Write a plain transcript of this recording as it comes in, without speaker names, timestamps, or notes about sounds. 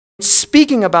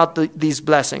speaking about these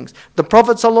blessings. The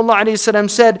Prophet ﷺ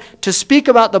said, to speak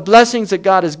about the blessings that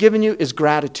God has given you is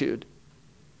gratitude.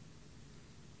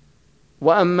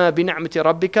 وَأَمَّا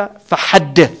بِنِعْمَةِ رَبِّكَ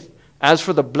فَحَدِّثْ. As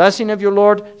for the blessing of your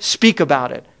Lord, speak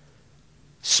about it.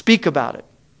 Speak about it.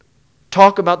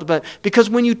 Talk about the blessing. Because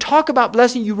when you talk about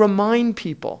blessing, you remind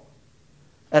people.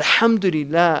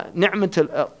 Alhamdulillah, ni'mat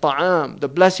al-ta'am, the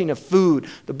blessing of food,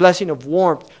 the blessing of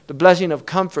warmth, the blessing of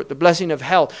comfort, the blessing of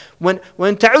health. When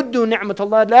ta'uddu ni'mat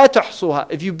Allah la tuhsuha,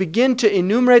 if you begin to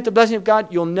enumerate the blessing of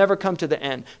God, you'll never come to the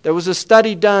end. There was a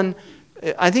study done,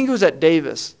 I think it was at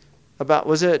Davis.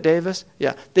 Was it at Davis?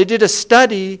 Yeah. They did a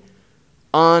study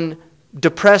on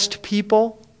depressed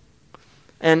people.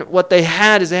 And what they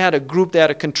had is they had a group, they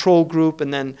had a control group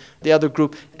and then the other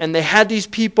group. And they had these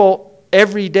people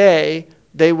every day,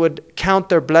 they would count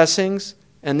their blessings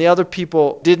and the other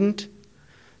people didn't.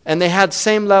 And they had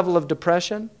same level of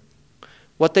depression.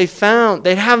 What they found,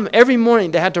 they'd have them every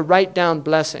morning, they had to write down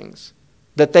blessings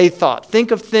that they thought. Think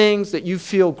of things that you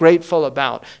feel grateful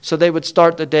about. So they would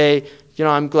start the day,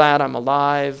 I'm glad I'm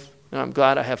alive, I'm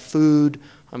glad I have food,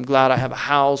 I'm glad I have a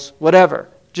house, whatever.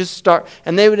 Just start.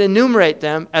 And they would enumerate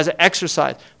them as an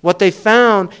exercise. What they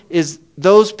found is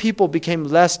those people became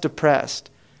less depressed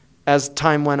as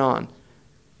time went on.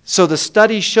 So the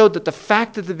study showed that the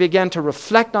fact that they began to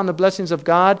reflect on the blessings of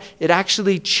God, it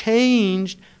actually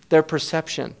changed their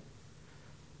perception.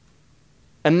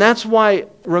 And that's why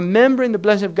remembering the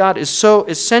blessing of God is so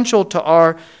essential to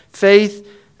our faith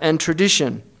and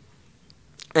tradition.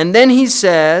 And then he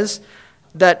says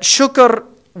that shukr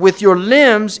with your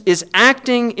limbs is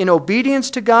acting in obedience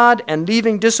to God and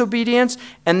leaving disobedience.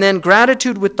 And then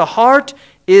gratitude with the heart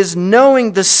is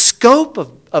knowing the scope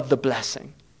of the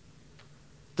blessing.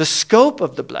 The scope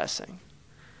of the blessing.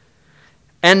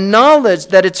 And knowledge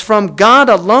that it's from God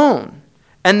alone.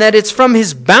 And that it's from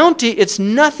His bounty. It's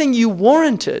nothing you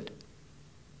warranted.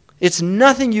 It's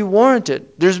nothing you warranted.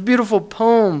 There's a beautiful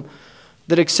poem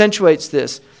that accentuates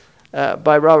this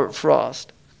by Robert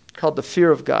Frost called The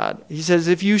Fear of God. He says,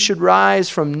 if you should rise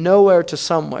from nowhere to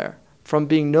somewhere, from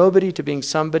being nobody to being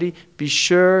somebody, be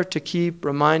sure to keep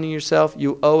reminding yourself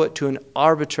you owe it to an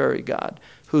arbitrary God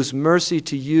whose mercy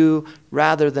to you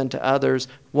rather than to others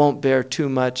won't bear too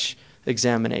much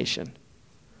examination.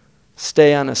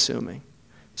 Stay unassuming.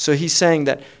 So he's saying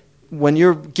that when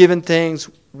you're given things,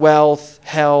 wealth,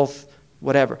 health,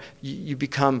 whatever, you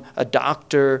become a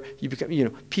doctor, you become,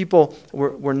 people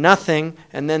were nothing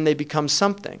and then they become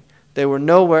something. They were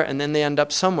nowhere and then they end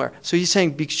up somewhere. So he's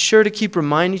saying, be sure to keep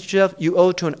reminding yourself you owe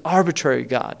it to an arbitrary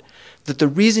God. That the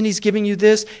reason He's giving you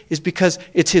this is because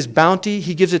it's His bounty.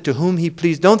 He gives it to whom He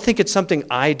please. Don't think it's something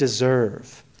I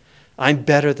deserve. I'm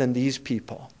better than these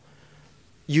people.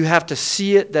 You have to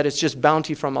see it that it's just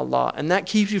bounty from Allah. And that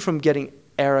keeps you from getting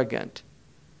arrogant.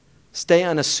 Stay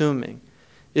unassuming.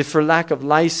 If for lack of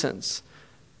license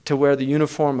to wear the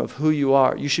uniform of who you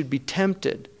are, you should be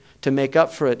tempted to make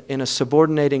up for it in a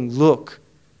subordinating look,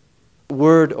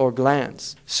 word, or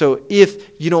glance. So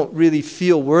if you don't really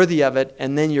feel worthy of it,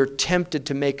 and then you're tempted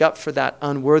to make up for that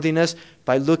unworthiness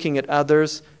by looking at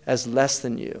others as less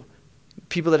than you.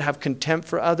 People that have contempt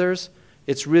for others,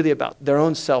 it's really about their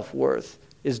own self-worth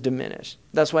is diminished.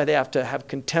 That's why they have to have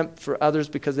contempt for others,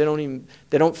 because they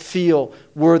don't feel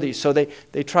worthy. So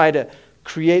they try to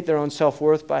create their own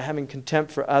self-worth by having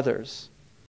contempt for others.